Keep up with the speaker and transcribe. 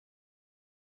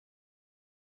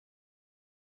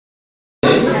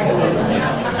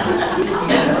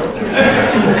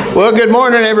Well, good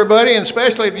morning, everybody, and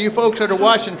especially to you folks that are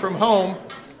watching from home.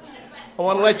 I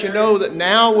want to let you know that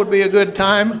now would be a good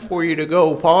time for you to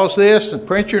go pause this and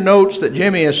print your notes that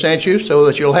Jimmy has sent you so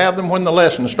that you'll have them when the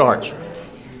lesson starts.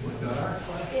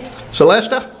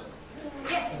 Celesta?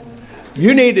 Yes.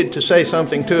 You needed to say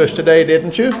something to us today,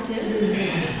 didn't you?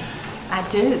 I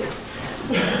do.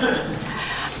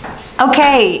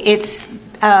 Okay, it's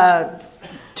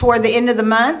toward the end of the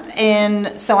month,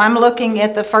 and so I'm looking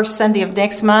at the first Sunday of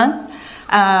next month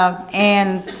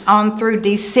and on through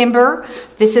December.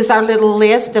 This is our little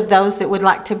list of those that would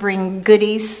like to bring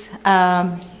goodies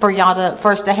for y'all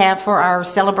for us to have for our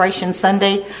celebration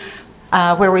Sunday,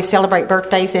 where we celebrate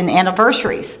birthdays and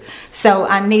anniversaries. So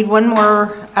I need one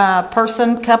more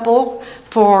couple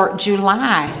for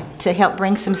July to help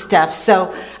bring some stuff.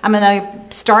 So I'm going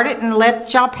to start it and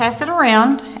let y'all pass it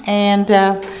around and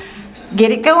get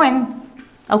it going.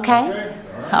 Okay?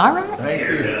 All right. Thank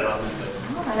you.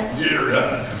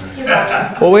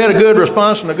 Well, we had a good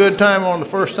response and a good time on the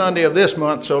first Sunday of this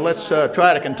month, so let's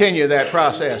try to continue that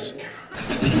process.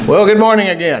 Well, good morning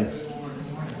again.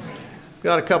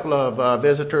 Got a couple of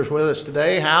visitors with us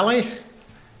today. Hallie,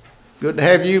 good to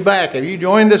have you back. Have you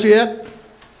joined us yet?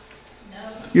 No.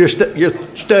 You're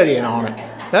studying on it.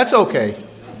 That's okay.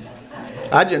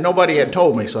 Nobody had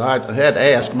told me, so I had to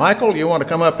ask. Michael, you want to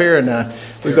come up here? And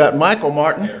we've got Michael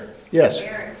Martin. Eric. Yes.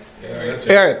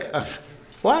 Eric.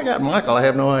 Why I got Michael, I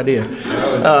have no idea.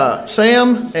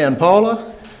 Sam and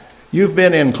Paula, you've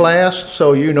been in class,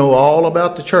 so you know all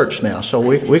about the church now. So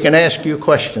we can ask you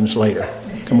questions later.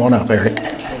 Come on up, Eric.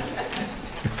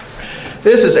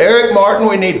 This is Eric Martin.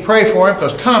 We need to pray for him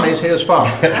because Tommy's his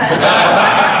father.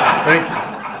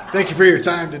 Thank you for your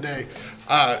time today.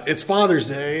 It's Father's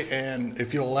Day, and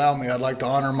if you'll allow me, I'd like to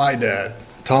honor my dad,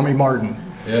 Tommy Martin.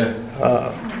 Yeah.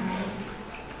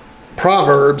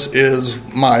 Proverbs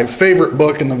is my favorite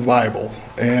book in the Bible,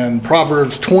 and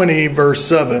Proverbs 20 verse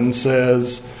 7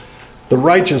 says, "The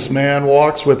righteous man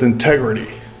walks with integrity,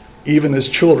 even his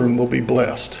children will be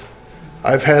blessed."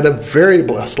 I've had a very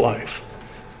blessed life.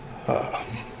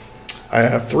 I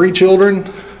have 3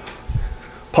 children,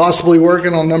 possibly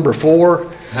working on number 4.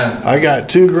 I got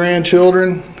 2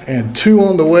 grandchildren and 2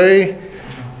 on the way,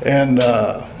 and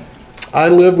I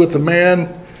live with a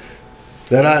man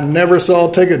that I never saw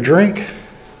take a drink,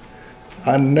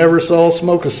 I never saw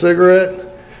smoke a cigarette,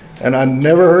 and I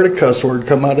never heard a cuss word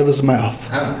come out of his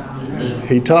mouth.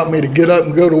 He taught me to get up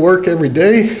and go to work every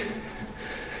day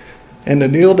and to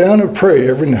kneel down and pray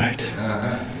every night.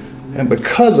 And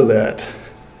because of that,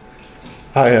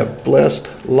 I have blessed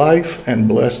life and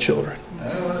blessed children.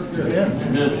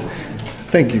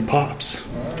 Thank you, Pops.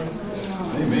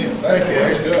 Amen. Thank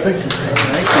you. Thank you.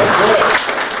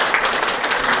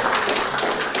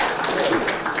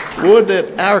 Would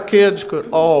that our kids could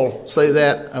all say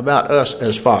that about us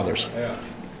as fathers.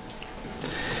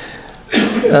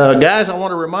 Guys, I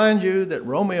want to remind you that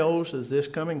Romeo's is this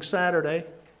coming Saturday,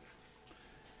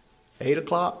 8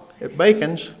 o'clock at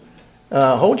Bacon's.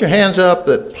 Hold your hands up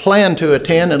that plan to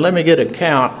attend, and let me get a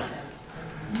count.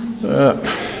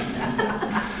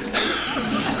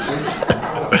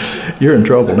 You're in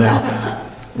trouble now.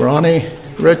 Ronnie,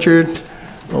 Richard,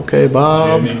 okay,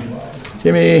 Bob,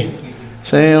 Jimmy,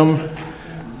 Sam,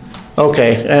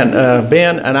 okay, and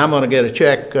Ben, and I'm going to get a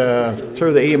check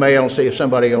through the email and see if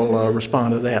somebody will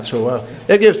respond to that. So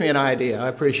it gives me an idea. I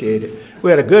appreciate it. We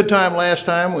had a good time last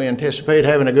time. We anticipate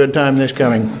having a good time this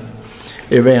coming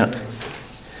event.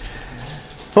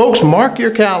 Folks, mark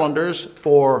your calendars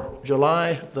for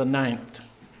July the 9th.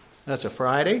 That's a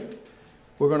Friday.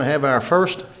 We're going to have our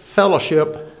first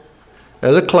fellowship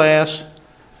as a class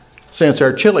since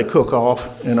our chili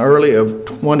cook-off in early of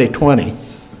 2020.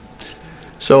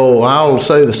 So I'll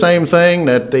say the same thing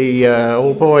that the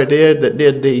old boy did that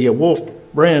did the Wolf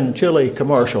brand chili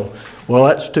commercial. Well,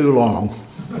 that's too long.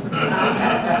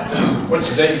 What's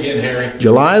the date again, Harry?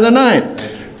 July the 9th.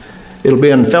 It'll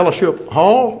be in Fellowship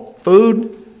Hall,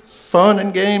 food, fun,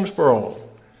 and games for all.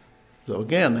 So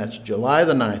again, that's July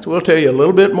the 9th. We'll tell you a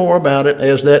little bit more about it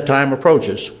as that time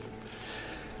approaches.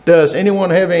 Does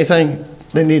anyone have anything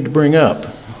they need to bring up?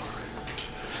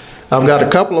 I've got a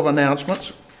couple of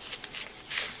announcements.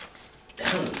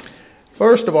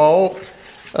 First of all,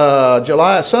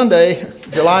 Sunday,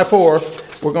 July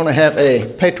 4th, we're going to have a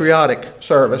patriotic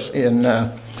service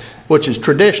which is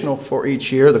traditional for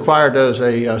each year. The choir does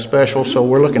a special, so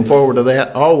we're looking forward to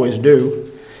that. Always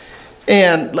do.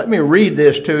 And let me read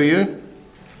this to you.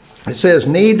 It says,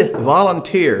 need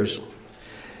volunteers.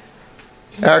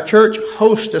 Our church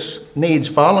hostess needs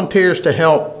volunteers to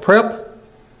help prep,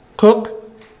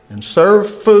 cook, and serve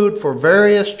food for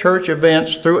various church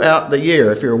events throughout the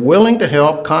year. If you're willing to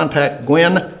help, contact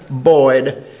Gwen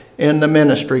Boyd in the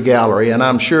ministry gallery. And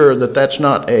I'm sure that that's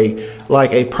not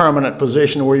like a permanent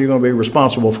position where you're going to be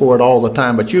responsible for it all the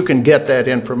time, but you can get that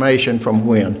information from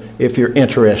Gwen if you're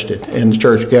interested in the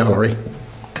church gallery.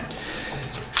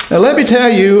 Now let me tell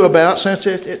you about, since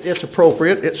it's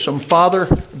appropriate, it's some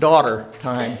father-daughter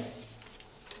time.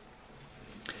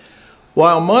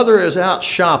 While mother is out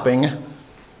shopping,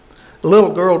 the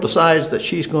little girl decides that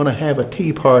she's going to have a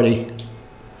tea party.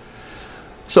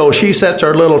 So she sets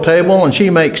her little table and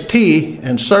she makes tea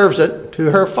and serves it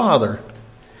to her father.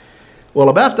 Well,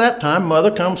 about that time, mother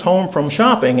comes home from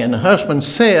shopping and the husband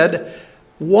said,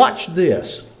 "Watch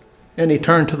this." And he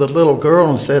turned to the little girl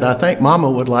and said, "I think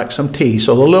Mama would like some tea."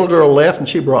 So the little girl left and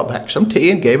she brought back some tea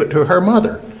and gave it to her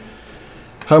mother.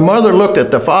 Her mother looked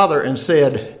at the father and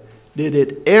said, "Did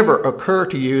it ever occur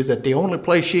to you that the only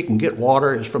place she can get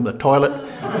water is from the toilet?"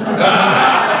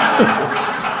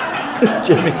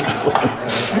 Jimmy Campbell.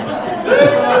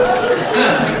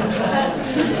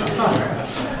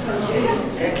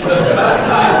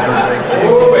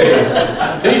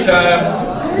 Tea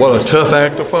time. What a tough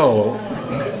act to follow.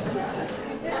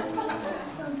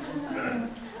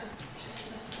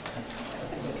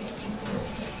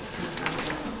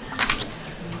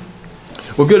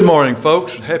 Well, good morning,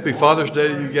 folks. Happy Father's Day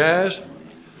to you guys.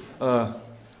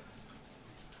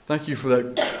 Thank you for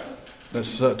that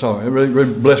talk. It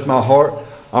really blessed my heart.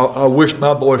 I wish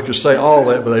my boys could say all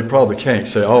that, but they probably can't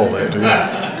say all that, do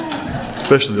they?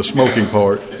 Especially the smoking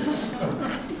part.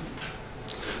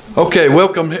 Okay,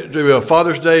 welcome to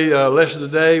Father's Day lesson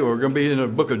today. We're going to be in the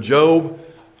book of Job,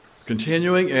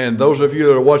 continuing. And those of you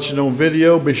that are watching on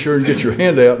video, be sure and get your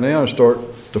handout now and start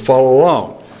to follow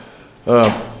along.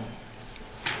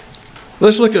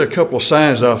 Let's look at a couple of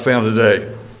signs I found today.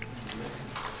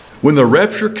 When the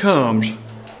rapture comes,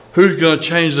 who's going to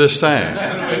change this sign?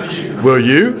 Will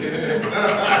you?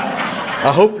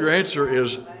 I hope your answer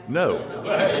is no.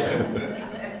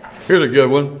 Here's a good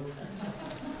one.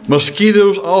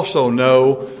 Mosquitoes also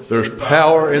know there's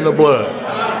power in the blood.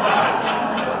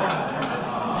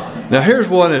 Now here's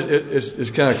one,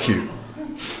 it's kind of cute.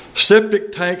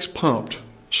 Septic tanks pumped,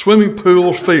 swimming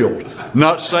pools filled,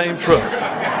 not same truck.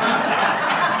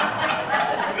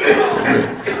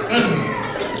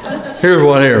 Here's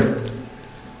one here.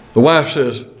 The wife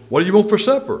says, "What do you want for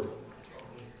supper?"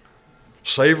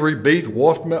 Savory beef,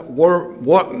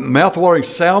 mouth-watering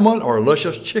salmon, or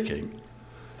luscious chicken?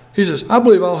 He says, "I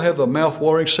believe I'll have the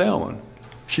mouth-watering salmon."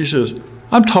 She says,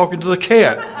 "I'm talking to the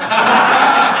cat."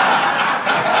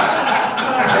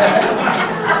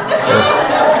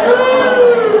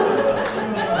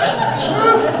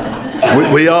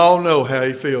 we all know how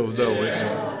he feels, don't we?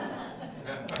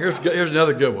 Here's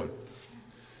another good one.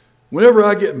 Whenever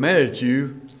I get mad at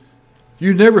you,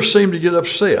 you never seem to get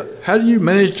upset. How do you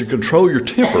manage to control your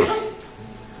temper?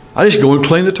 I just go and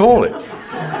clean the toilet.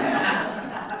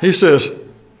 He says,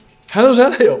 "How does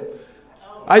that help?"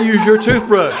 I use your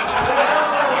toothbrush.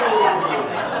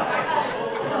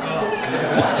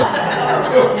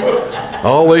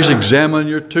 Always examine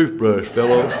your toothbrush,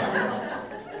 fellows.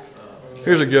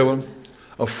 Here's a good one.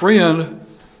 A friend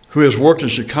who has worked in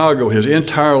Chicago his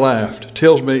entire life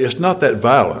tells me it's not that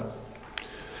violent.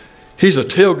 He's a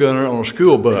tail gunner on a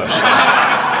school bus.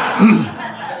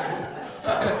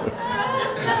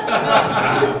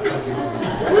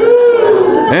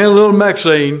 And a little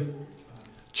Maxine,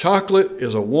 chocolate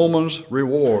is a woman's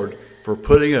reward for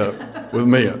putting up with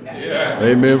men. Yeah.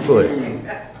 Amen for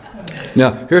that.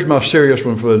 Now, here's my serious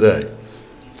one for the day.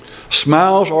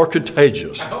 Smiles are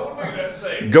contagious.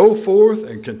 Go forth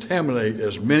and contaminate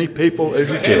as many people as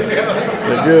you can. Is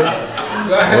that good?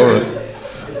 All right.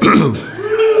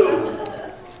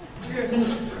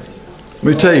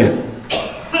 Let me tell you.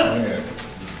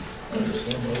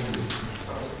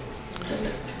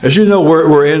 As you know,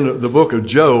 we're in the book of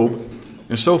Job,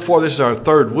 and so far this is our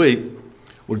third week.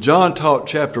 Well, John taught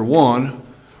chapter 1,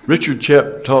 Richard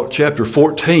taught chapter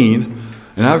 14,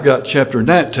 and I've got chapter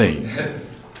 19.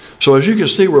 So as you can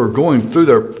see, we're going through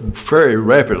there very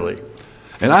rapidly.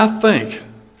 And I think,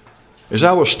 as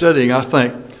I was studying,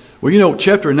 well, you know,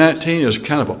 chapter 19 is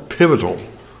kind of a pivotal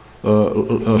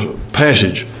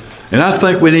passage. And I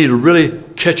think we need to really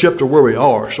catch up to where we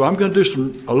are. So I'm going to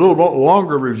do a little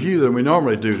longer review than we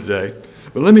normally do today.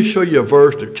 But let me show you a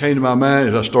verse that came to my mind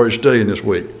as I started studying this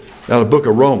week, out of the book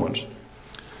of Romans.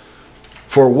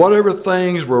 For whatever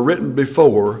things were written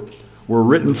before were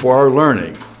written for our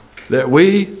learning, that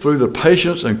we, through the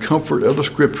patience and comfort of the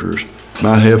Scriptures,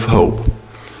 might have hope.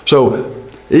 So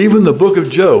even the book of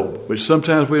Job, which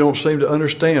sometimes we don't seem to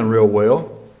understand real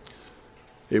well,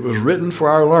 It was written for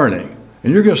our learning.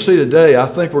 And you're going to see today, I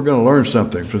think we're going to learn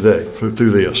something today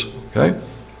through this, okay?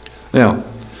 Now,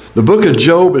 the book of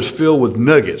Job is filled with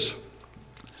nuggets.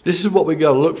 This is what we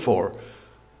got to look for.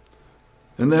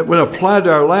 And that when applied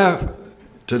to our life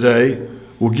today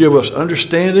will give us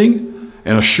understanding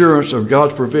and assurance of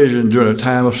God's provision during a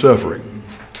time of suffering.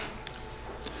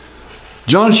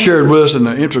 John shared with us in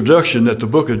the introduction that the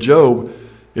book of Job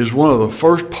is one of the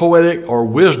first poetic or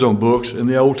wisdom books in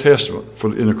the Old Testament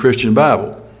in the Christian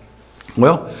Bible.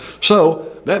 Well,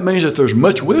 so that means that there's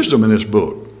much wisdom in this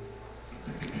book.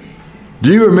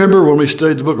 Do you remember when we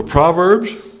studied the book of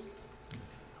Proverbs?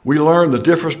 We learned the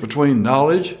difference between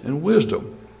knowledge and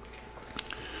wisdom.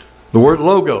 The word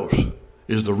logos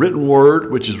is the written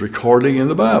word which is recording in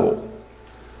the Bible.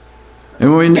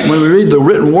 And when we read the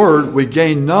written word, we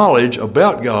gain knowledge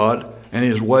about God and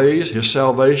His ways, His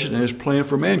salvation, and His plan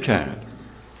for mankind.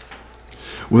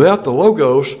 Without the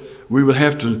logos, we would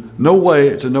have no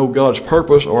way to know God's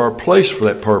purpose or our place for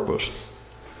that purpose.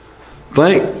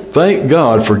 Thank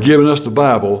God for giving us the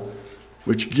Bible,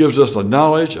 which gives us the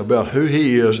knowledge about who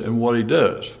He is and what He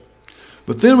does.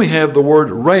 But then we have the word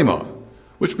rhema,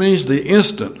 which means the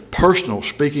instant, personal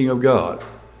speaking of God.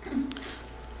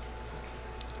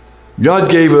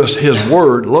 God gave us His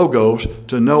word, logos,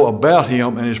 to know about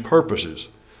Him and His purposes.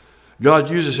 God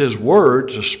uses His word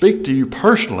to speak to you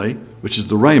personally, which is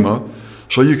the rhema,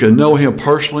 so you can know Him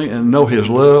personally and know His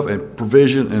love and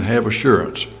provision and have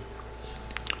assurance.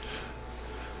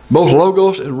 Both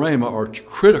logos and rhema are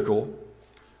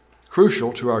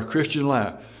crucial to our Christian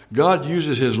life. God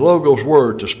uses His logos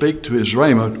word to speak to His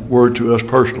rhema word to us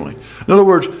personally. In other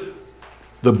words,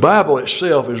 the Bible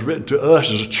itself is written to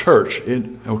us as a church,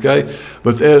 okay?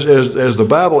 But as the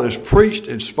Bible is preached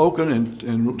and spoken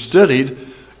and studied,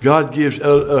 God gives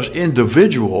us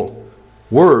individual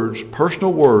words,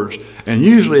 personal words, and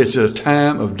usually it's at a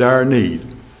time of dire need.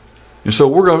 And so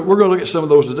we're going to look at some of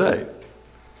those today.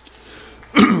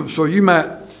 So you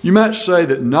might say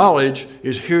that knowledge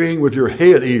is hearing with your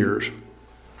head ears,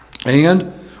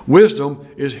 and wisdom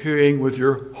is hearing with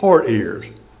your heart ears.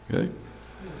 Okay?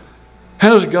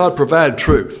 How does God provide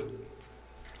truth?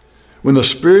 When the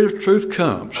Spirit of truth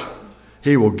comes,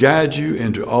 He will guide you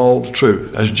into all the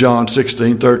truth. That's John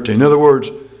 16:13. In other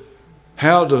words,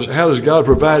 how does God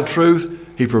provide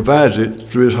truth? He provides it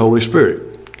through His Holy Spirit.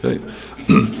 Okay?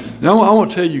 Now I want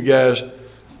to tell you guys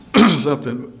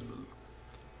something.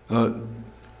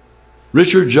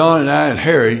 Richard, John, and I, and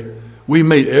Harry, we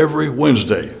meet every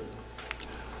Wednesday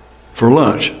for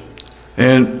lunch.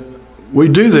 And we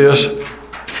do this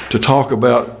to talk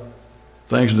about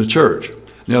things in the church.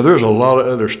 Now, there's a lot of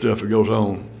other stuff that goes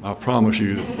on, I promise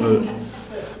you.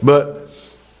 But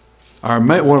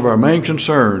one of our main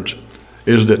concerns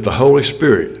is that the Holy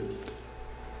Spirit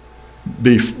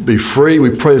be free.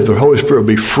 We pray that the Holy Spirit will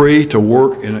be free to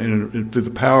work through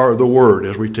the power of the Word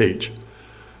as we teach.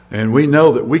 And we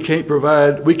know that we can't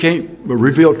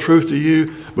reveal truth to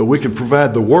you, but we can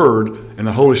provide the Word, and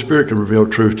the Holy Spirit can reveal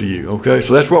truth to you. Okay,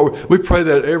 so that's what we pray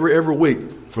that every week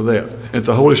for that, and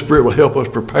the Holy Spirit will help us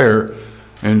prepare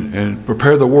and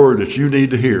prepare the Word that you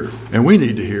need to hear, and we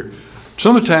need to hear.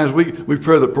 Sometimes we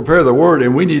prepare the Word,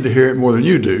 and we need to hear it more than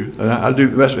you do. And I do.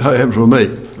 That's how it happens with me.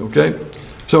 Okay,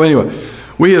 so anyway,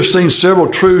 we have seen several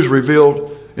truths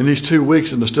revealed in these 2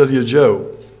 weeks in the study of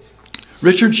Job.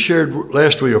 Richard shared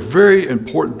last week a very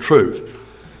important truth.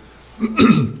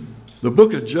 The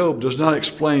book of Job does not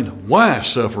explain why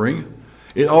suffering.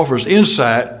 It offers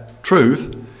insight,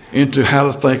 truth, into how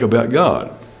to think about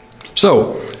God.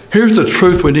 So, here's the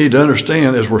truth we need to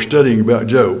understand as we're studying about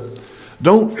Job.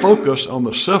 Don't focus on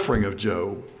the suffering of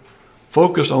Job.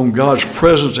 Focus on God's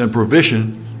presence and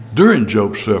provision during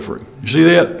Job's suffering. You see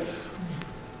that?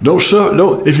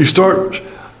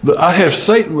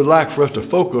 Satan would like for us to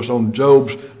focus on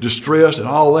Job's distress and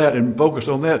all that and focus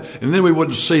on that, and then we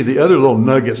wouldn't see the other little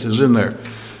nuggets that's in there.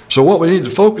 So what we need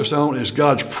to focus on is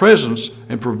God's presence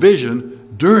and provision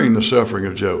during the suffering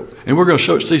of Job. And we're going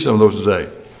to see some of those today.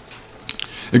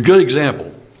 A good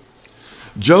example.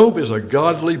 Job is a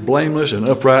godly, blameless, and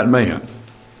upright man.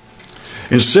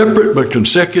 In separate but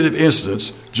consecutive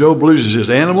incidents, Job loses his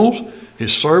animals,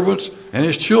 his servants, and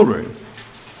his children.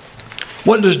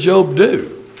 What does Job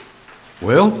do?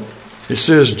 Well, it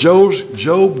says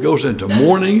Job goes into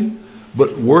mourning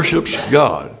but worships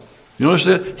God. You notice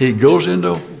that? He goes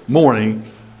into mourning,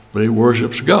 but he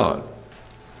worships God.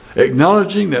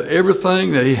 Acknowledging that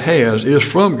everything that he has is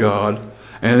from God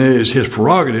and it is his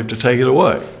prerogative to take it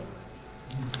away.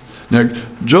 Now,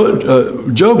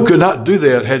 Job could not do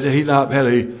that had he not had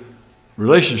a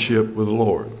relationship with the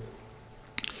Lord.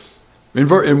 In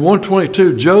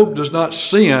 122, Job does not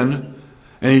sin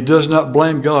and he does not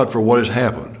blame God for what has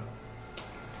happened.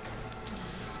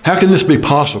 How can this be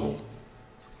possible?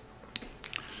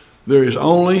 There is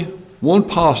only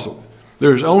possible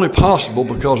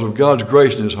because of God's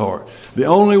grace in his heart. The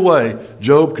only way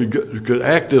Job could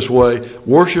act this way,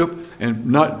 worship and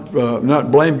not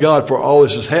blame God for all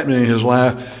this is happening in his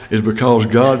life, is because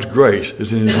God's grace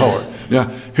is in his heart.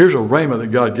 Now, here's a rhema that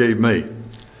God gave me,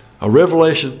 a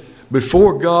revelation.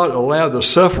 Before God allowed the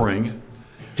suffering,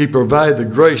 he provided the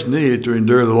grace needed to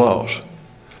endure the loss.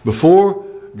 Before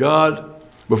God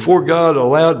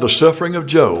allowed the suffering of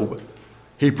Job,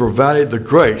 he provided the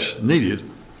grace needed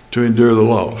to endure the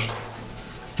loss.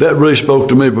 That really spoke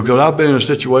to me, because I've been in a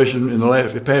situation in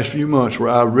the past few months where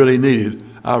I really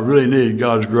needed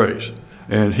God's grace,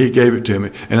 and he gave it to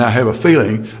me. And I have a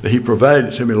feeling that he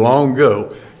provided it to me long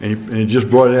ago, and he just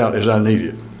brought it out as I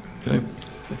needed it. Okay?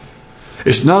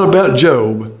 It's not about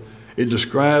Job. It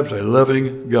describes a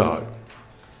loving God.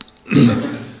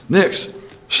 Next,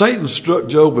 Satan struck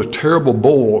Job with terrible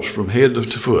boils from head to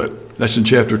foot. That's in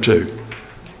chapter 2.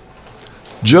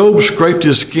 Job scraped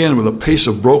his skin with a piece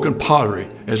of broken pottery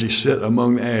as he sat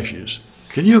among the ashes.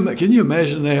 Can you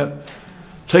imagine that?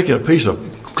 Taking a piece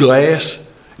of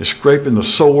glass and scraping the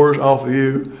sores off of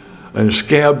you and the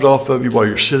scabs off of you while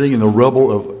you're sitting in the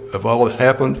rubble of all that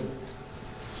happened.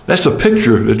 That's the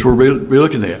picture that we're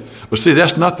looking at. But see,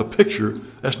 that's not the picture.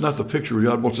 That's not the picture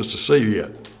God wants us to see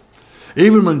yet.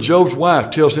 Even when Job's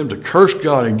wife tells him to curse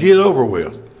God and get it over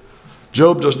with,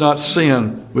 Job does not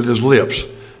sin with his lips.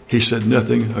 He said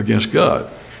nothing against God.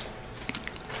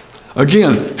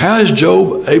 Again, how is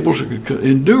Job able to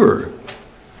endure?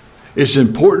 It's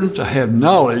important to have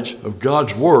knowledge of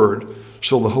God's word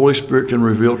so the Holy Spirit can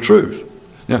reveal truth.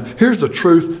 Now, here's the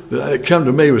truth that came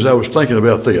to me as I was thinking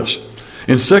about this.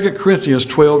 In 2 Corinthians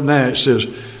 12:9, it says,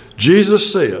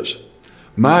 Jesus says,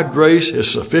 my grace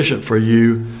is sufficient for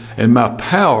you, and my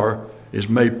power is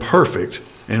made perfect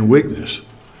in weakness.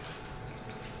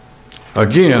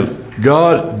 Again,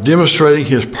 God demonstrating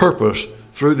his purpose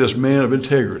through this man of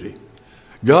integrity.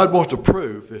 God wants to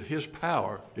prove that his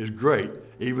power is great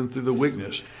even through the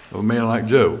weakness of a man like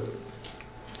Job.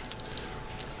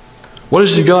 What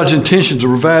is God's intention to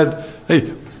provide?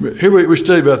 Hey, here we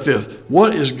study about this.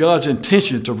 What is God's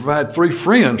intention to provide 3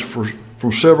 friends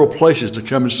from several places to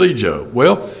come and see Job?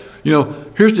 Well,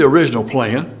 here's the original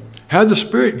plan. How did the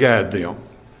Spirit guide them?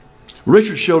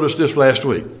 Richard showed us this last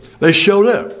week. They showed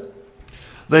up.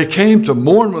 They came to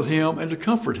mourn with him and to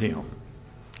comfort him.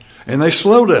 And they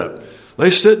slowed up. They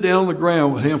sit down on the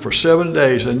ground with him for 7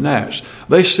 days and nights.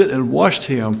 They sit and watched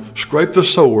him scrape the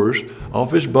sores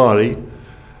off his body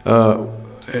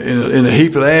in a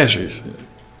heap of ashes.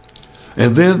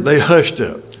 And then they hushed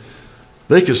up.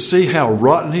 They could see how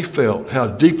rotten he felt, how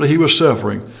deeply he was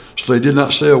suffering, so they did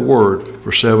not say a word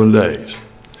for 7 days.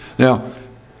 Now,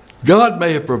 God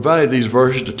may have provided these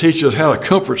verses to teach us how to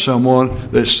comfort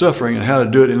someone that's suffering and how to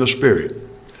do it in the Spirit.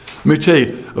 Let me tell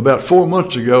you, about 4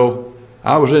 months ago,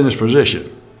 I was in this position.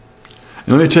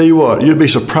 And let me tell you what, you'd be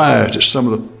surprised at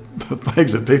some of the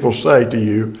things that people say to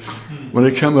you when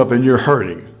they come up and you're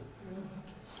hurting.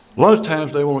 A lot of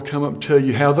times they want to come up and tell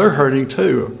you how they're hurting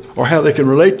too, or how they can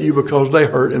relate to you because they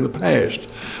hurt in the past.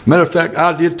 Matter of fact,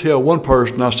 I did tell one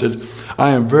person, I said,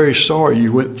 I am very sorry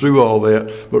you went through all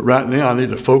that, but right now I need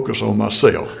to focus on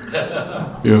myself.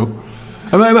 I mean,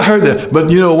 I heard that.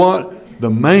 But you know what? The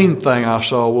main thing I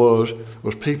saw was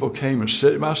people came and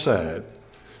sat at my side,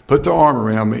 put their arm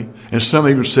around me, and some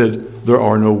even said, there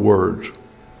are no words.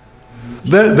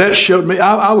 That showed me,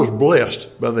 I was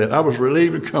blessed by that. I was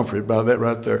relieved and comforted by that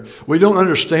right there. We don't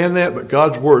understand that, but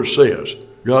God's word says,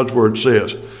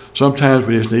 sometimes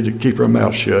we just need to keep our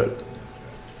mouth shut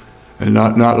and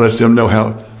not let them know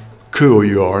how cool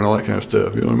you are and all that kind of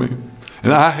stuff, you know what I mean?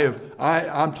 And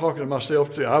I'm talking to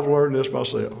myself too. I've learned this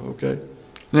myself, okay?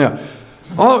 Now,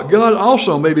 God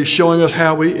also may be showing us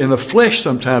how we, in the flesh,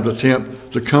 sometimes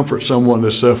attempt to comfort someone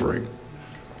that's suffering.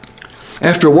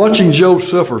 After watching Job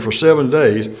suffer for 7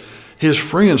 days, his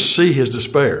friends see his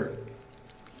despair.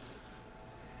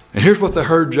 And here's what they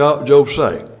heard Job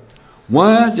say.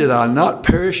 Why did I not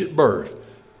perish at birth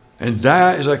and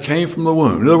die as I came from the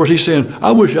womb? In other words, he's saying, I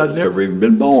wish I'd never even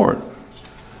been born.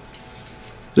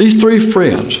 These 3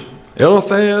 friends,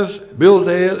 Eliphaz,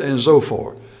 Bildad, and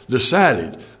Zophar,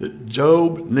 decided that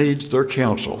Job needs their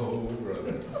counsel.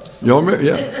 Y'all remember?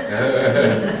 Yeah.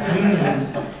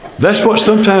 That's what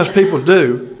sometimes people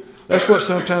do. That's what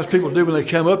sometimes people do when they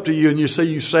come up to you and you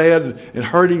see you sad and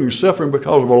hurting and suffering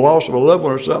because of a loss of a loved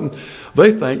one or something.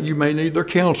 They think you may need their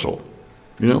counsel.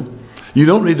 You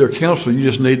don't need their counsel. You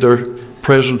just need their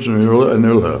presence and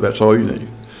their love. That's all you need.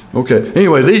 Okay.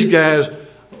 Anyway, these guys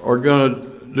are going to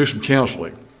do some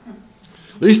counseling.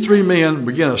 These three men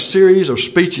begin a series of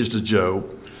speeches to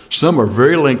Job. Some are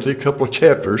very lengthy, a couple of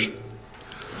chapters.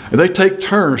 And they take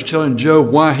turns telling Job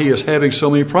why he is having so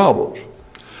many problems.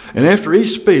 And after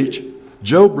each speech,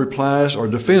 Job replies or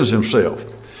defends himself.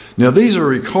 Now, these are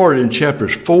recorded in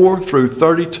chapters 4 through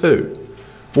 32.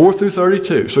 4 through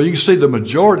 32. So you can see the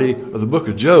majority of the book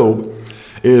of Job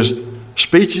is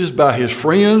speeches by his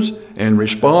friends and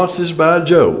responses by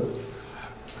Job.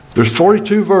 There's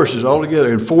 42 verses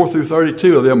altogether, and 4 through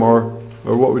 32 of them are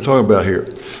what we're talking about here.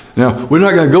 Now, we're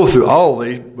not going to go through all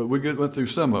these, but we went through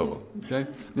some of them. Okay?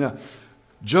 Now,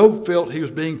 Job felt he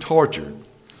was being tortured.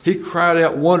 He cried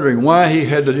out wondering why he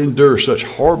had to endure such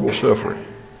horrible suffering.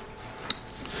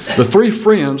 The three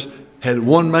friends had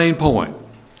one main point,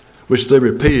 which they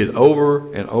repeated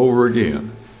over and over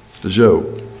again to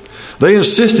Job. They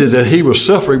insisted that he was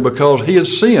suffering because he had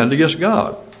sinned against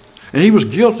God, and he was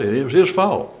guilty. It was his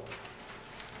fault.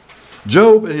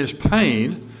 Job, in his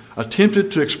pain,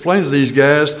 attempted to explain to these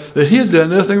guys that he had done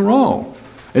nothing wrong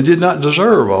and did not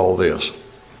deserve all this.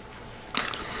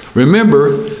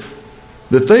 Remember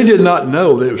that they did not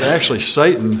know that it was actually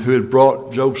Satan who had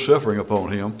brought Job's suffering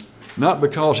upon him, not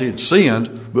because he had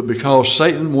sinned, but because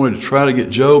Satan wanted to try to get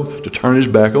Job to turn his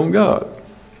back on God.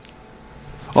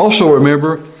 Also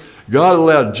remember, God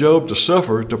allowed Job to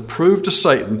suffer to prove to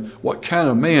Satan what kind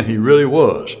of man he really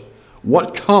was,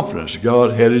 what confidence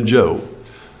God had in Job.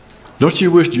 Don't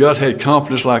you wish God had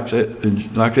confidence like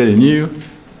that in you?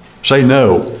 Say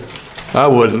no. I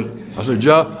wouldn't. I said,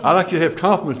 Job, I'd like you to have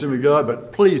confidence in me, God,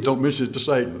 but please don't mention it to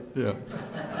Satan. Yeah.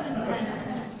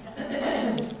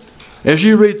 As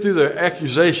you read through the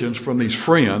accusations from these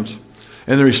friends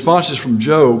and the responses from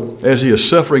Job as he is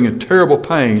suffering in terrible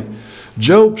pain,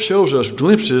 Job shows us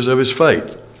glimpses of his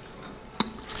faith.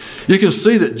 You can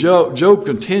see that Job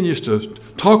continues to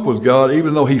talk with God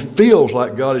even though he feels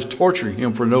like God is torturing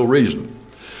him for no reason.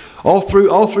 All through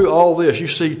all this, you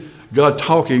see God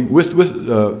talking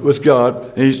with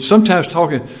God, and he's sometimes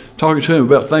talking to him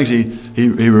about things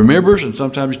he remembers, and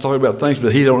sometimes he's talking about things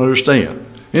that he don't understand.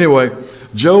 Anyway,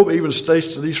 Job even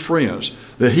states to these friends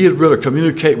that he would rather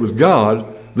communicate with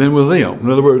God than with them. In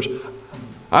other words,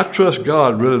 I trust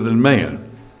God rather than man.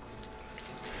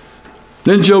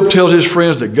 Then Job tells his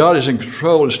friends that God is in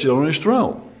control and still on his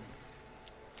throne.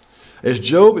 As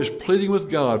Job is pleading with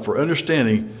God for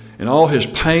understanding in all his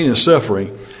pain and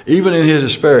suffering, even in his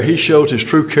despair, he shows his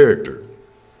true character.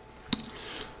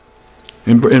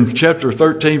 In chapter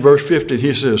 13, verse 15,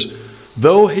 he says,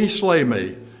 "Though he slay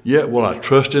me, yet will I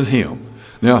trust in him."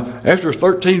 Now, after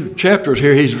 13 chapters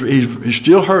here, he's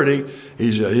still hurting.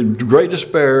 He's in great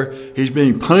despair. He's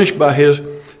being punished by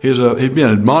he's being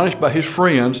admonished by his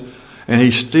friends, and he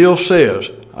still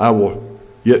says, "I will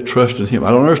yet trust in him." I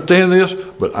don't understand this,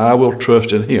 but I will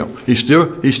trust in him. He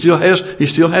still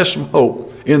has some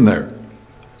hope in there.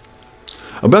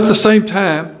 About the same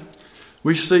time,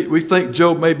 we think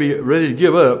Job may be ready to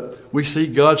give up. We see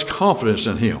God's confidence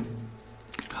in him.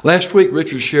 Last week,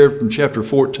 Richard shared from chapter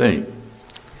 14.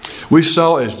 We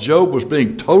saw as Job was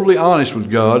being totally honest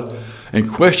with God and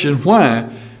questioned why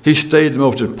he stated the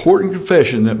most important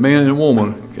confession that man and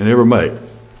woman can ever make.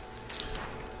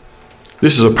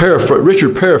 This is a paraphrase.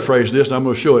 Richard paraphrased this, and I'm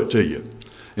going to show it to you.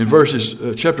 In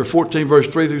chapter 14, verse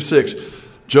 3 through 6,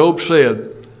 Job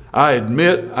said, "I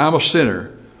admit I'm a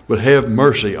sinner, but have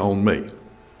mercy on me."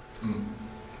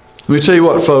 Let me tell you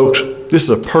what, folks, this is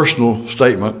a personal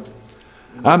statement.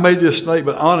 I made this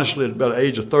statement honestly at about the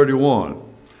age of 31,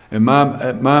 and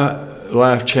my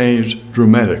life changed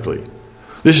dramatically.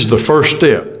 This is the first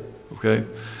step, okay?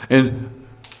 And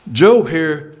Job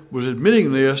here was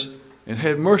admitting this and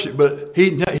had mercy, but he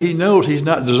knows he's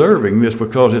not deserving this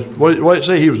because what did it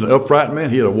say? He was an upright man.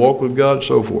 He had a walk with God and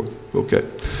so forth. Okay.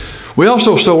 We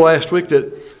also saw last week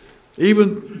that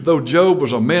even though Job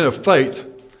was a man of faith,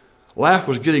 life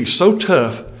was getting so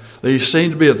tough that he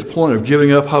seemed to be at the point of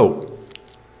giving up hope.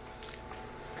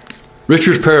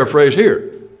 Richard's paraphrase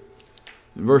here,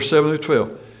 in verse 7 through 12.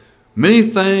 "Many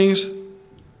things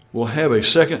will have a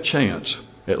second chance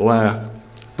at life,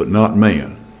 but not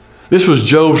man." This was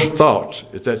Job's thoughts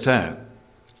at that time.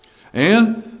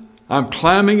 "And I'm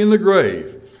climbing in the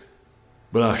grave,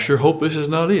 but I sure hope this is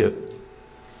not it."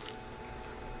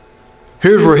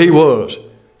 Here's where he was.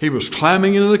 He was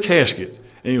climbing into the casket,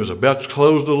 and he was about to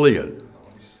close the lid.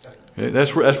 Okay,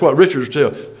 that's what Richard's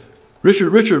telling.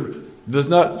 Richard does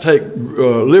not take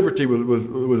liberty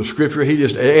with the scripture. He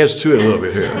just adds to it a little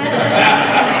bit here.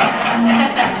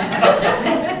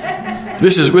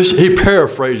 He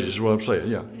paraphrases what I'm saying,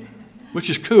 yeah. Which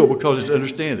is cool because it's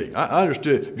understanding. I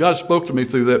understood it. God spoke to me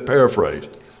through that paraphrase.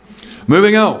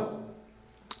 Moving on.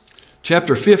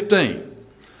 chapter 15.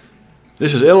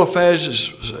 This is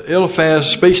Eliphaz's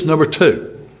speech number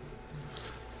 2.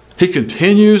 He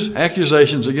continues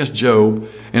accusations against Job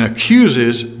and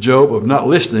accuses Job of not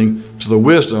listening to the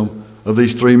wisdom of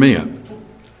these 3 men.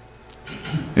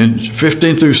 In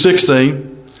 15 through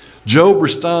 16, Job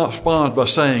responds by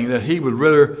saying that he would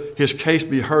rather his case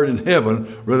be heard in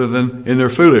heaven rather than in their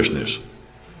foolishness.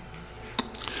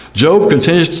 Job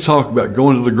continues to talk about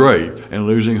going to the grave and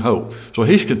losing hope. So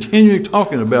he's continuing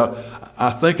talking about, I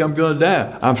think I'm going to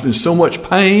die. I'm in so much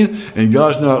pain, and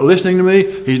God's not listening to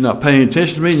me. He's not paying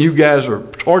attention to me, and you guys are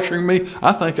torturing me.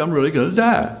 I think I'm really going to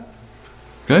die.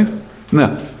 Okay?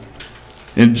 Now,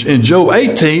 in Job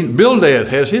 18, Bildad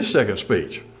has his second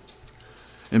speech.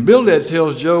 And Bildad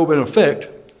tells Job, in effect,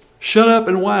 shut up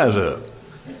and wise up.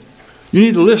 You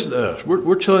need to listen to us.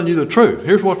 We're telling you the truth.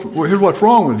 Here's what's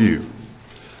wrong with you.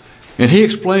 And he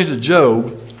explains to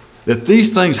Job that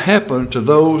these things happen to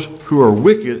those who are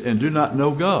wicked and do not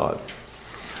know God.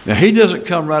 Now, he doesn't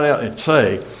come right out and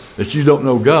say that you don't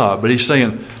know God, but he's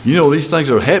saying, you know, these things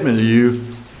that are happening to you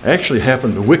actually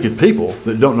happen to wicked people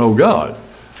that don't know God.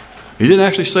 He didn't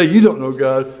actually say you don't know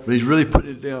God, but he's really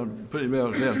putting it down pretty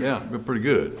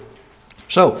good.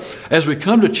 So, as we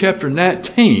come to chapter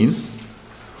 19,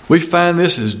 we find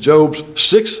this is Job's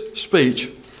 6th speech,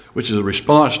 which is a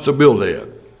response to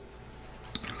Bildad.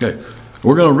 Okay,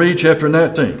 we're going to read chapter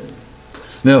 19.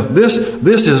 Now, this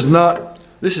is not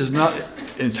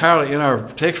entirely in our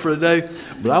text for today,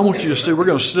 but I want you to see we're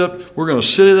going to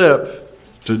set it up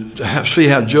to see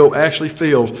how Job actually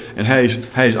feels and how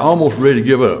he's almost ready to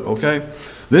give up, okay?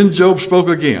 Then Job spoke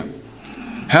again.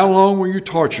 How long will you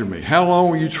torture me? How long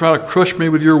will you try to crush me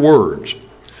with your words?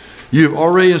 You have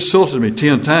already insulted me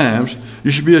 10 times.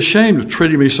 You should be ashamed of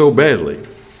treating me so badly.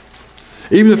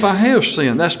 Even if I have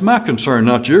sinned, that's my concern,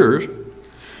 not yours.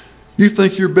 You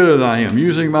think you're better than I am,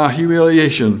 using my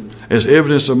humiliation as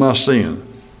evidence of my sin.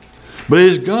 But it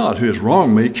is God who has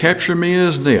wronged me, captured me in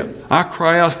his net. I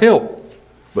cry out, help,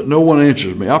 but no one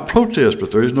answers me. I protest,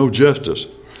 but there is no justice.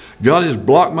 God has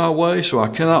blocked my way, so I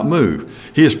cannot move.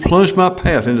 He has plunged my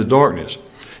path into darkness.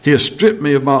 He has stripped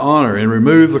me of my honor and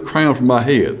removed the crown from my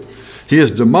head. He has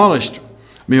demolished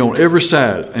me on every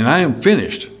side, and I am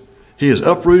finished. He has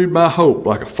uprooted my hope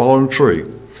like a fallen tree.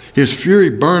 His fury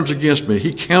burns against me.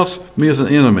 He counts me as an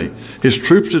enemy. His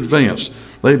troops advance.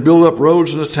 They build up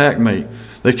roads and attack me.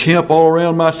 They camp all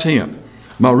around my tent.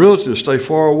 My relatives stay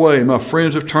far away, and my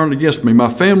friends have turned against me. My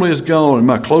family is gone, and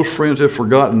my close friends have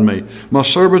forgotten me. My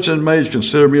servants and maids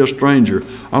consider me a stranger.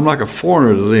 I'm like a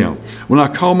foreigner to them. When I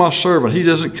call my servant, he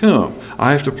doesn't come.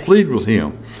 I have to plead with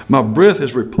him. My breath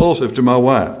is repulsive to my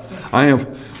wife. I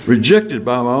am rejected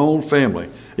by my own family.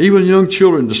 Even young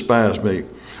children despise me.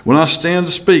 When I stand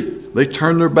to speak, they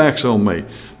turn their backs on me.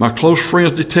 My close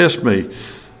friends detest me.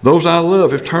 Those I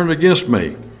love have turned against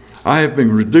me. I have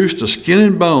been reduced to skin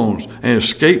and bones and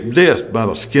escaped death by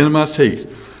the skin of my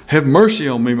teeth. Have mercy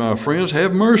on me, my friends,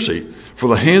 have mercy, for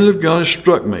the hand of God has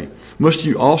struck me. Must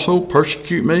you also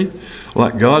persecute me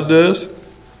like God does?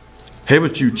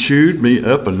 Haven't you chewed me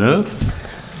up enough?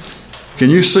 Can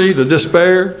you see the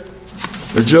despair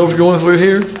that Job's going through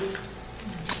here?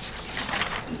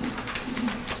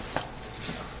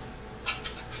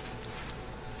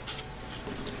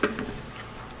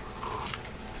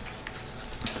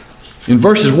 In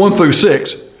verses 1 through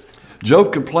 6,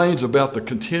 Job complains about the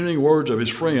continuing words of his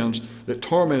friends that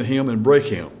torment him and break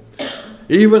him.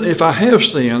 Even if I have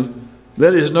sinned,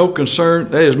 that is no concern.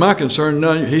 That is my concern.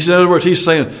 None. In other words, he's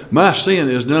saying, my sin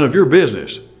is none of your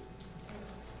business.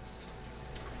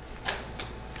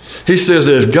 He says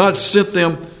that if God sent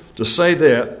them to say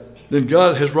that, then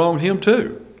God has wronged him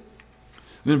too.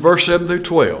 And in verse 7 through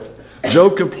 12,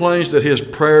 Job complains that his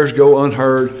prayers go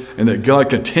unheard and that God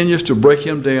continues to break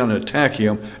him down and attack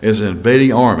him as an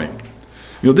invading army.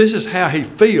 You know, this is how he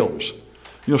feels.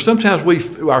 You know, sometimes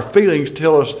our feelings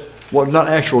tell us what's not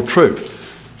actual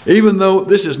truth. Even though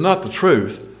this is not the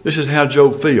truth, this is how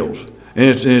Job feels.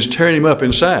 And it's tearing him up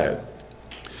inside.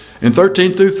 In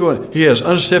 13 through 20, he has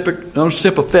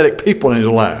unsympathetic people in his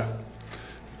life.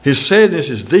 His sadness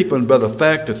is deepened by the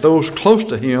fact that those close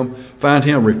to him find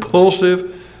him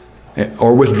repulsive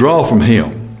or withdraw from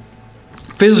him.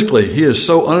 Physically, he is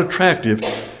so unattractive,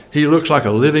 he looks like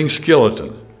a living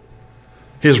skeleton.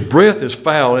 His breath is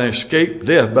foul and escaped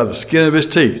death by the skin of his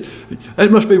teeth. That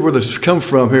must be where this comes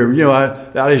from here. You know,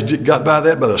 I just got by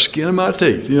that by the skin of my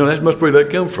teeth. You know, that must be where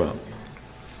that comes from.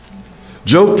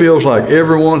 Job feels like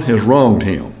everyone has wronged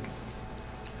him.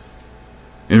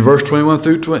 In verse 21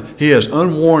 through 20, he has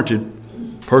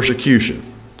unwarranted persecution.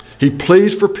 He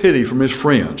pleads for pity from his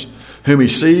friends. whom he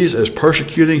sees as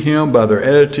persecuting him by their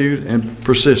attitude and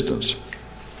persistence.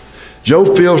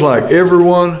 Job feels like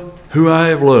everyone who I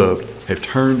have loved have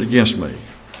turned against me.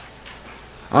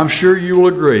 I'm sure you will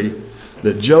agree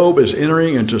that Job is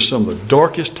entering into some of the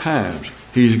darkest times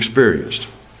he's experienced.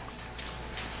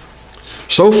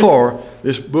 So far, in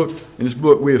this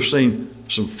book we have seen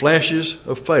some flashes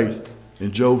of faith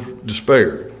in Job's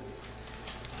despair.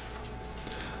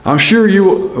 I'm sure you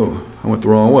will, I went the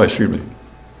wrong way, excuse me.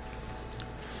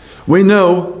 We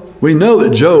know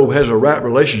that Job has a right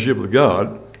relationship with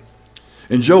God.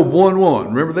 In Job 1:1,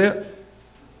 remember that?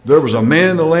 There was a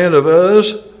man in the land of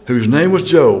Uz whose name was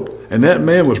Job, and that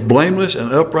man was blameless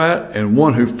and upright and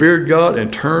one who feared God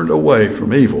and turned away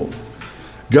from evil.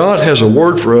 God has a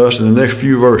word for us in the next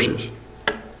few verses.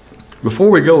 Before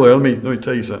we go there, let me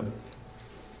tell you something.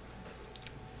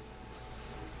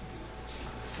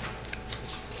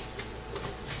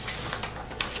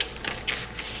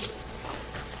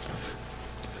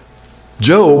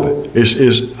 Job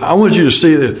is I want you to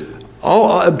see that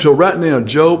all up until right now,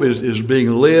 Job is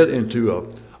being led into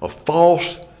a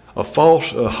false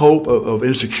hope of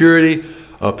insecurity.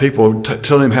 People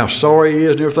telling him how sorry he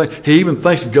is and everything. He even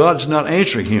thinks God's not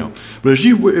answering him. But if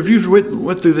you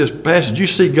went through this passage, you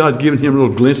see God giving him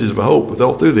little glimpses of hope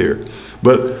all through there.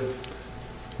 But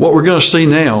what we're going to see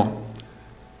now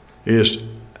is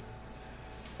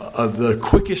the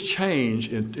quickest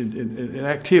change in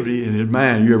activity in his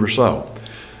mind you ever saw.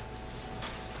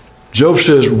 Job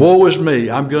says, woe is me,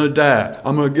 I'm going to die.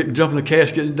 I'm going to jump in the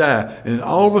casket and die. And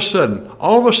all of a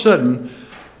sudden,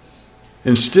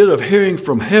 instead of hearing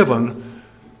from heaven,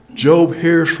 Job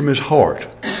hears from his heart.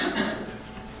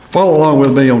 Follow along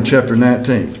with me on chapter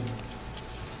 19,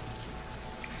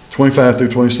 25 through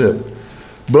 27.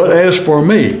 But as for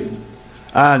me,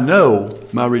 I know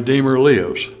my Redeemer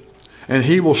lives, and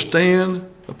he will stand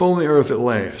upon the earth at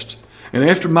last. And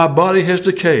after my body has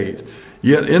decayed,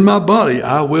 yet in my body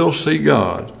I will see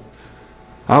God.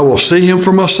 I will see him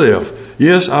for myself.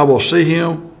 Yes, I will see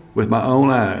him with my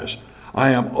own eyes. I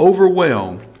am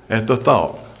overwhelmed at the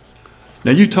thought.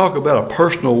 Now you talk about a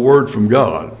personal word from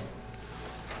God.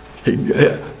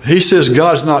 He says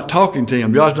God's not talking to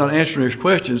him. God's not answering his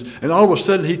questions. And all of a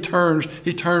sudden he turns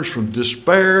from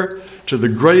despair to the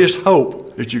greatest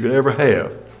hope that you could ever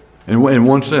have. In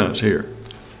one sentence here.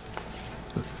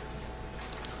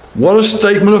 What a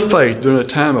statement of faith during a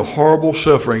time of horrible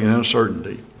suffering and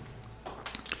uncertainty.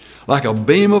 Like a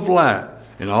beam of light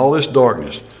in all this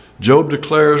darkness, Job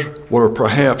declares what are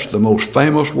perhaps the most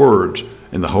famous words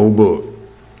in the whole book.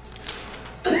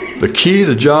 The key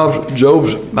to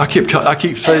Job's, I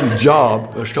keep saying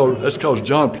job, that's because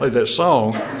John played that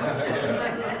song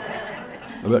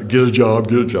about get a job,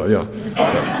 yeah.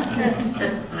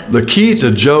 The key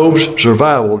to Job's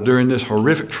survival during this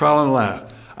horrific trial in life,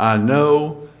 I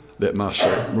know that my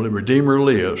Redeemer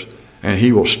lives, and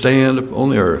he will stand on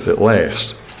the earth at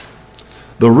last.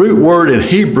 The root word in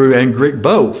Hebrew and Greek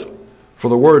both for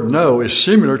the word know is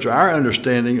similar to our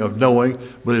understanding of knowing,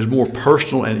 but is more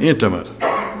personal and intimate.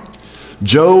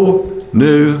 Job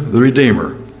knew the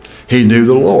Redeemer. He knew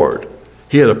the Lord.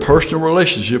 He had a personal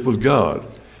relationship with God.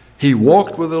 He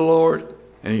walked with the Lord,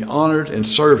 and he honored and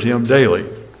served him daily.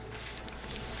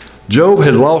 Job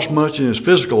had lost much in his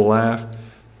physical life,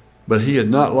 but he had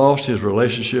not lost his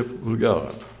relationship with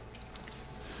God.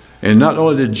 And not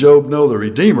only did Job know the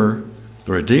Redeemer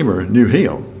knew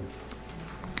him.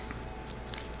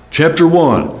 Chapter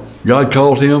 1, God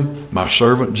calls him my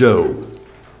servant Job.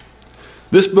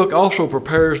 This book also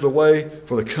prepares the way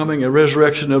for the coming and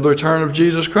resurrection of the return of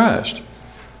Jesus Christ.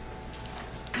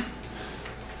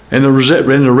 And the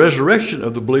resurrection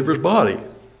of the believer's body.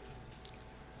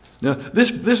 Now,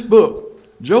 this book,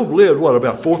 Job lived,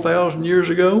 about 4,000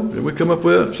 years ago? Did we come up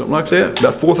with it? Something like that?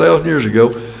 About 4,000 years ago.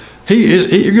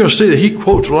 You're going to see that he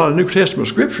quotes a lot of New Testament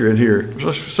scripture in here.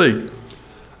 Let's see.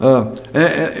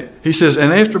 And he says,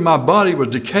 and after my body was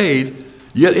decayed,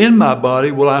 yet in my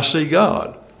body will I see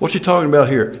God. What's he talking about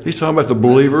here? He's talking about the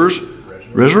believer's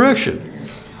resurrection.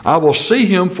 I will see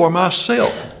him for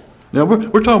myself. Now,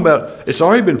 we're talking about, it's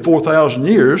already been 4,000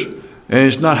 years, and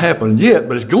it's not happened yet,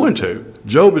 but it's going to.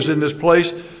 Job is in this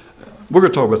place. We're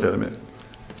going to talk about that in a minute.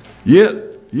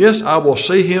 Yet, yes, I will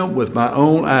see him with my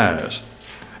own eyes.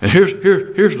 And here's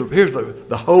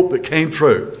the hope that came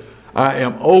true. I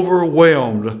am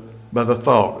overwhelmed by the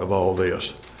thought of all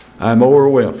this. I'm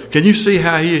overwhelmed. Can you see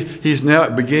how he's now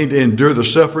beginning to endure the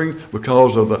suffering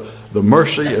because of the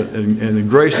mercy and the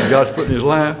grace that God's put in his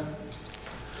life?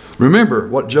 Remember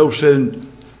what Job said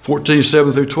in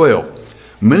 14:7 through 12.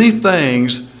 Many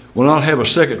things will not have a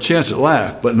second chance at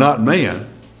life, but not man.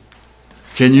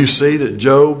 Can you see that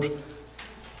Job's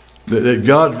that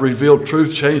God's revealed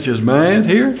truth changed his mind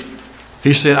here?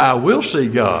 He said, I will see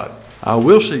God. I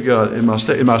will see God in my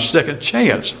second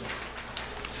chance.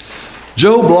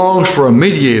 Job longs for a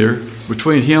mediator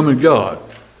between him and God.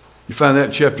 You find that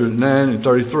in chapter 9 and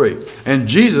 33. And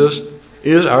Jesus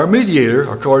is our mediator,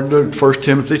 according to 1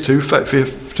 Timothy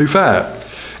 2:5.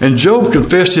 And Job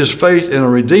confessed his faith in a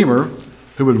Redeemer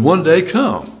who would one day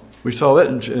come. We saw that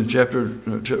in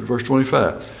verse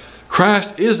 25.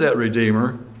 Christ is that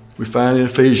Redeemer we find in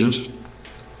Ephesians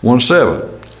 1:7.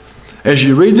 As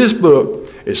you read this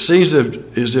book, it seems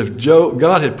as if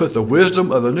God had put the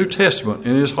wisdom of the New Testament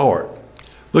in his heart.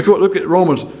 Look at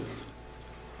Romans.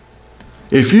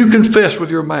 If you confess with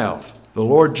your mouth the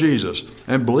Lord Jesus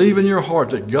and believe in your heart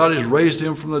that God has raised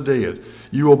him from the dead,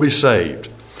 you will be saved.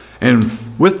 And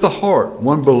with the heart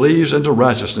one believes unto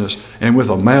righteousness, and with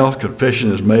the mouth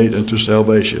confession is made unto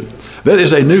salvation. That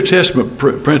is a New Testament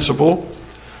principle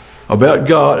about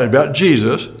God, about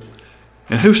Jesus.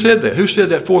 And who said that? Who said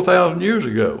that 4,000 years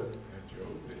ago?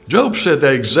 Job said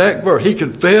that exact verse. He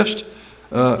confessed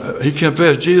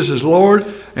Jesus as Lord,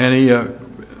 and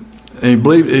he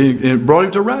believed, and brought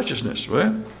him to righteousness.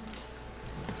 Well,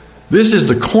 this is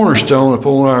the cornerstone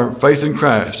upon our faith in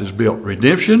Christ is built: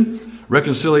 redemption,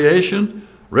 reconciliation,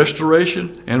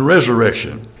 restoration, and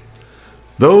resurrection.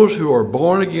 Those who are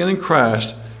born again in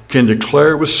Christ can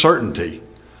declare with certainty,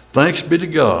 thanks be to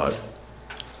God,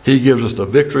 he gives us the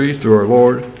victory through our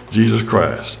Lord Jesus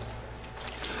Christ.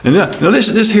 And now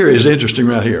this here is interesting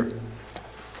right here.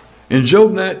 In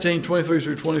Job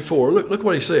 19:23-24, look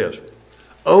what he says.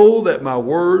 Oh, that my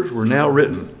words were now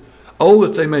written. Oh,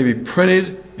 that they may be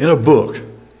printed in a book,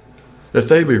 that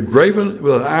they be graven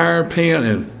with an iron pen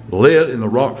and lead in the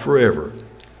rock forever.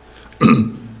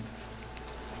 Isn't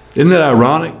that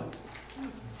ironic?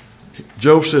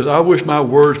 Job says, I wish my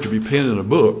words could be penned in a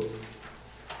book.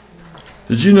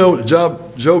 Did you know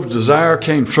Job's desire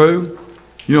came true?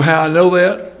 You know how I know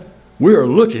that? We are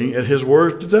looking at his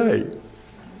words today.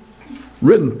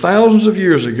 Written thousands of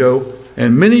years ago,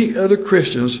 and many other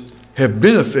Christians have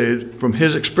benefited from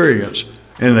his experience,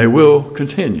 and they will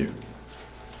continue.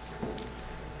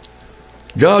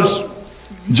 Job's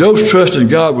trust in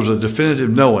God was a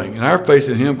definitive knowing, and our faith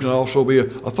in him can also be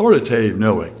an authoritative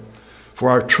knowing. For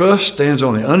our trust stands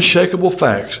on the unshakable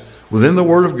facts within the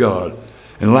Word of God,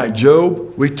 and like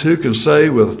Job, we too can say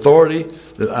with authority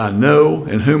that I know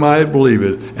in whom I have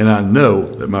believed, and I know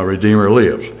that my Redeemer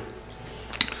lives.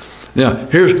 Now,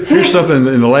 here's something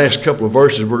in the last couple of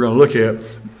verses we're going to look at.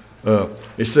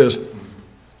 It says,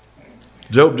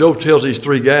 Job tells these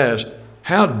three guys,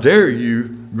 how dare you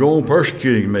go on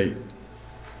persecuting me,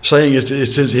 saying it's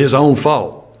his own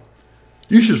fault.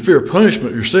 You should fear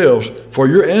punishment yourselves, for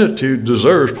your attitude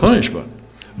deserves punishment.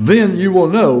 Then you will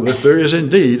know that there is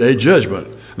indeed a judgment.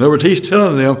 In other words, he's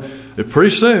telling them that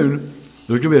pretty soon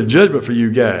there's going to be a judgment for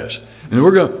you guys. And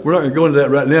we're not going to go into that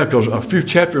right now, because a few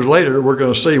chapters later we're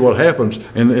going to see what happens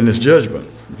in this judgment.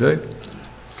 Okay?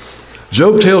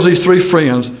 Job tells these three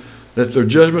friends that their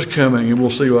judgment's coming, and we'll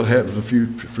see what happens in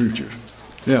the future.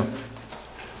 Now,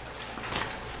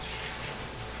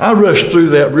 I rushed through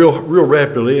that real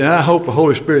rapidly, and I hope the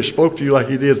Holy Spirit spoke to you like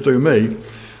he did through me.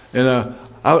 And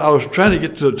I was trying to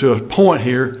get to a point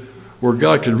here where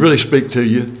God could really speak to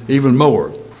you even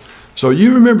more. So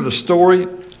you remember the story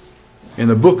in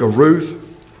the book of Ruth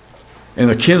and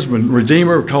the kinsman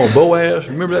redeemer called Boaz?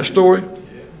 Remember that story?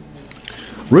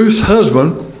 Ruth's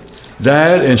husband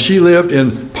died, and she lived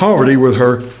in poverty with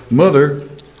her mother,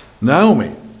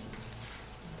 Naomi.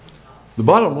 The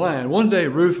bottom line, one day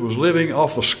Ruth was living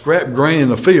off the scrap grain in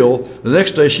the field. The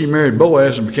next day she married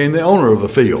Boaz and became the owner of the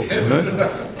field.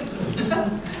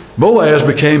 Okay? Boaz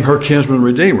became her kinsman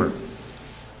redeemer.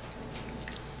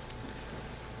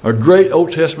 A great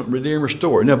Old Testament redeemer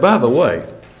story. Now, by the way,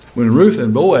 when Ruth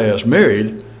and Boaz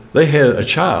married, they had a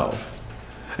child.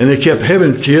 And they kept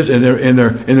having kids, and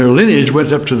their lineage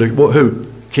went up to who?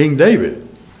 King David.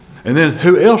 And then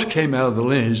who else came out of the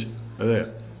lineage of that?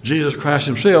 Jesus Christ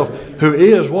himself, who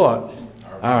is what?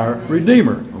 Our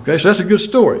Redeemer. Okay, so that's a good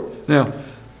story. Now,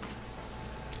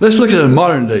 let's look at a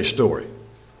modern day story.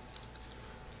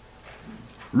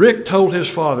 Rick told his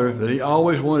father that he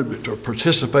always wanted to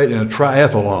participate in a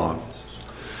triathlon.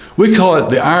 We call it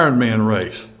the Ironman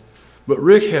race. But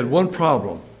Rick had one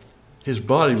problem. His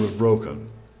body was broken.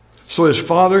 So his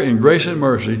father, in grace and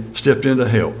mercy, stepped in to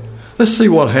help. Let's see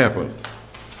what happened.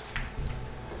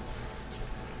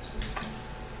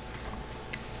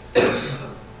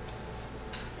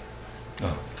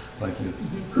 Thank you.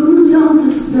 Who told the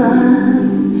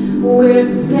sun where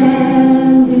to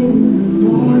stand in the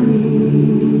morning?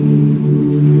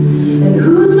 And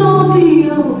who told the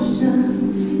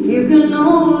ocean it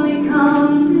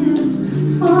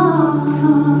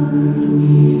And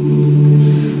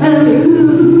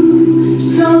who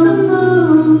showed the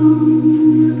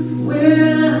moon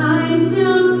where to hide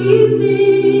till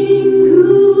evening?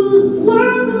 Whose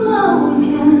words alone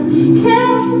can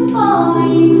catch a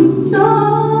falling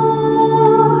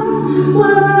star?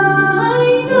 Well,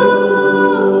 I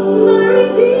know my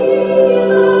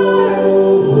Redeemer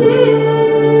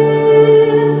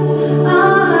lives.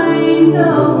 I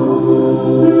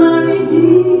know my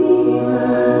Redeemer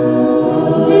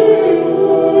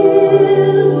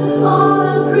lives. All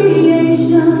of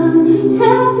creation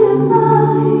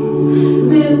testifies.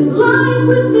 This life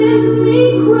within me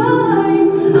cries.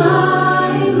 I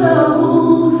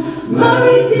know my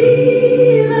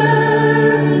Redeemer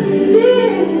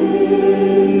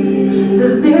lives. The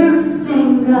very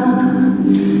same God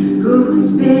who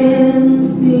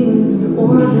spins things in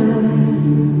orbit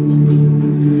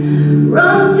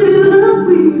runs to the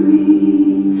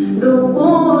weary, the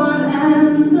worn,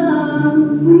 and the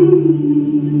weak.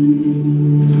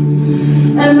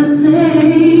 And the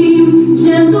same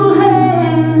gentle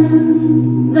hands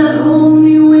that hold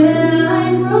me when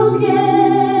I'm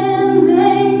broken,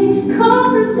 they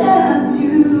conquer death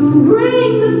to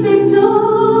bring the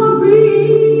victory.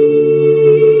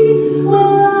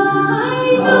 Well, I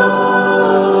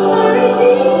know my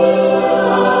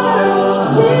Redeemer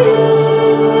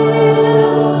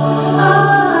lives. I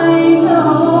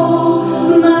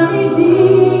know my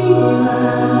Redeemer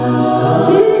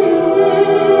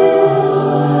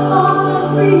lives. All of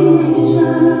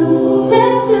creation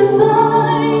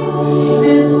testifies.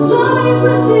 This life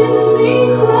within me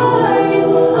cries.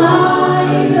 I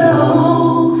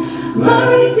know my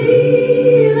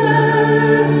Redeemer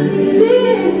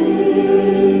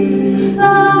lives. I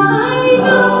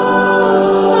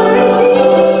know my Redeemer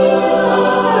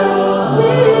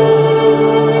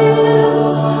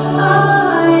lives. I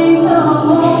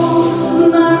know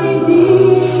my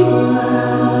Redeemer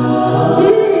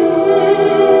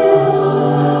lives.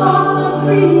 All of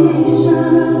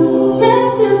creation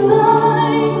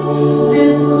testifies.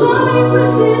 This life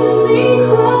within me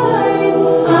cries.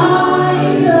 I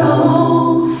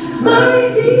know my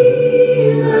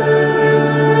Redeemer.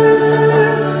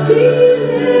 He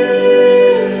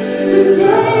lives to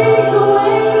take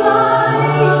away my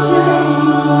shame.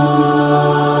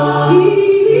 He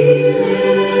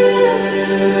lives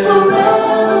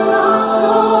forever.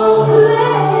 I'll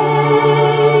proclaim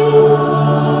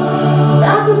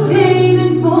that the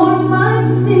payment for my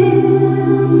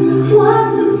sin was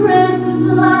the precious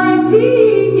life He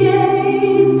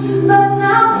gave. But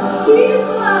now He's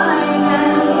mine,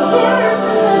 and there's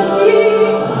an empty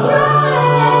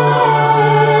grave.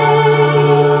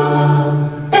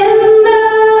 And I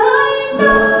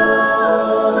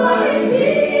know my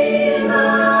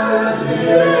Redeemer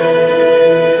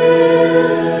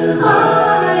lives. I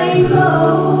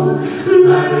know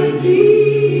my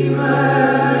Redeemer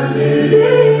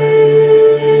lives.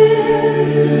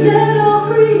 Let all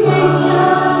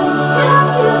creation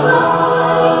testify.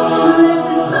 Let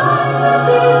this life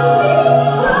within me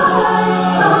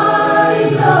cry. I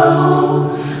know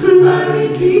my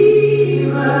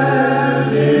Redeemer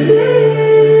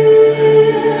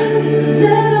lives.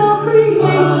 Let all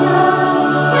creation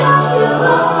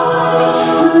testify.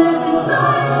 Let this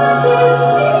life within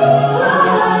me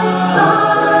cry. I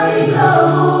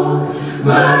know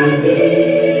my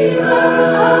Redeemer. I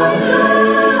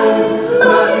know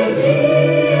my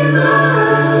Redeemer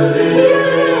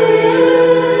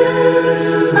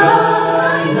lives. I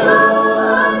know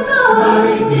my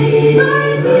Redeemer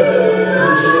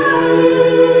lives.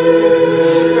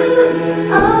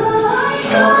 I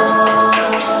know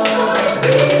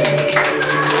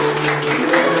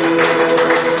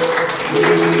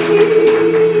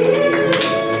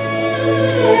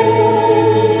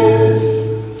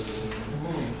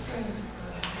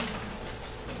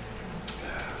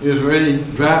Is there any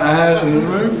dry eyes in the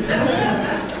room?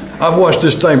 I've watched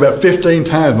this thing about 15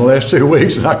 times in the last 2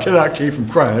 weeks, and I cannot keep from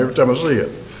crying every time I see it.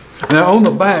 Now, on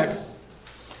the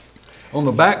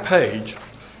back page,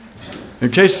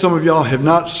 in case some of y'all have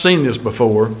not seen this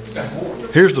before,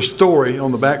 here's the story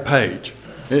on the back page.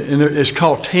 And it's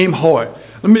called Team Hoyt.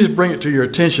 Let me just bring it to your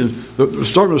attention,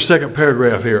 starting with the second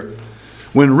paragraph here.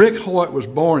 When Rick Hoyt was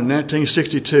born in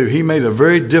 1962, he made a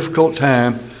very difficult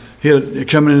time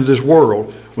coming into this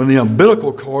world when the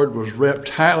umbilical cord was wrapped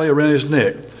tightly around his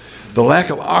neck. The lack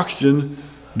of oxygen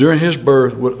during his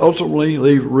birth would ultimately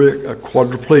leave Rick a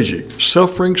quadriplegic,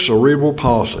 suffering cerebral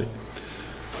palsy.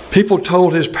 People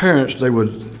told his parents they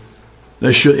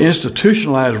should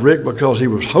institutionalize Rick because he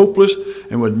was hopeless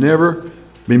and would never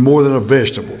be more than a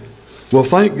vegetable. Well,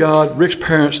 thank God Rick's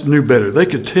parents knew better. They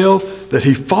could tell that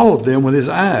he followed them with his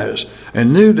eyes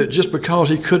and knew that just because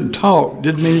he couldn't talk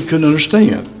didn't mean he couldn't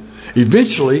understand.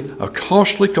 Eventually, a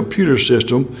costly computer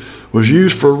system was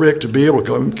used for Rick to be able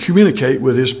to communicate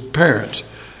with his parents,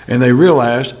 and they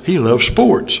realized he loved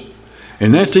sports.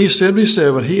 In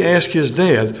 1977, he asked his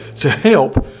dad to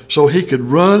help so he could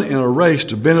run in a race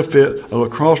to benefit a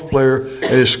lacrosse player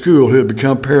at his school who had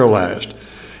become paralyzed.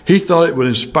 He thought it would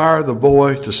inspire the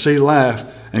boy to see life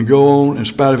and go on in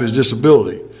spite of his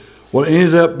disability. What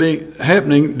ended up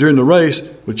happening during the race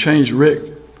would change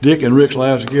Dick and Rick's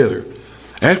lives together.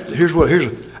 After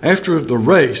the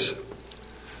race,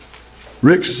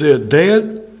 Rick said,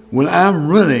 "Dad, when I'm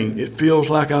running, it feels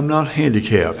like I'm not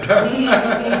handicapped."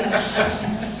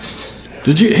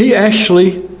 He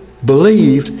actually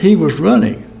believed he was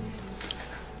running.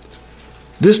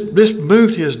 This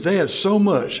moved his dad so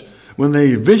much when they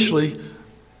eventually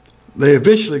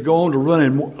go on to run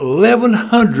in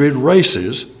 1,100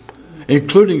 races,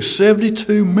 including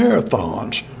 72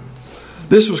 marathons.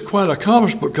 This was quite an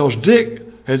accomplishment because Dick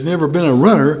had never been a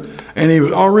runner, and he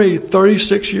was already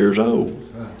 36 years old.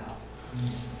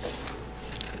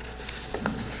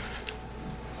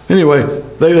 Anyway,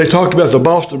 they talked about the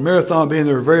Boston Marathon being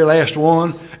their very last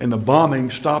one, and the bombing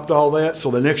stopped all that,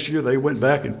 so the next year they went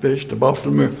back and finished the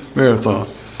Boston Marathon.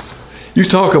 You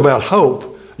talk about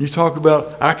hope, you talk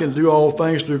about I can do all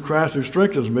things through Christ who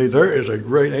strengthens me, there is a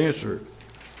great answer.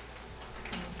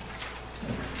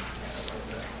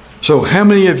 So how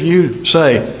many of you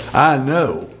say, I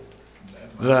know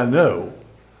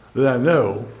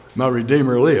my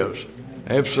Redeemer lives?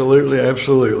 Absolutely,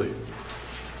 absolutely.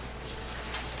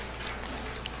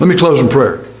 Let me close in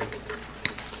prayer.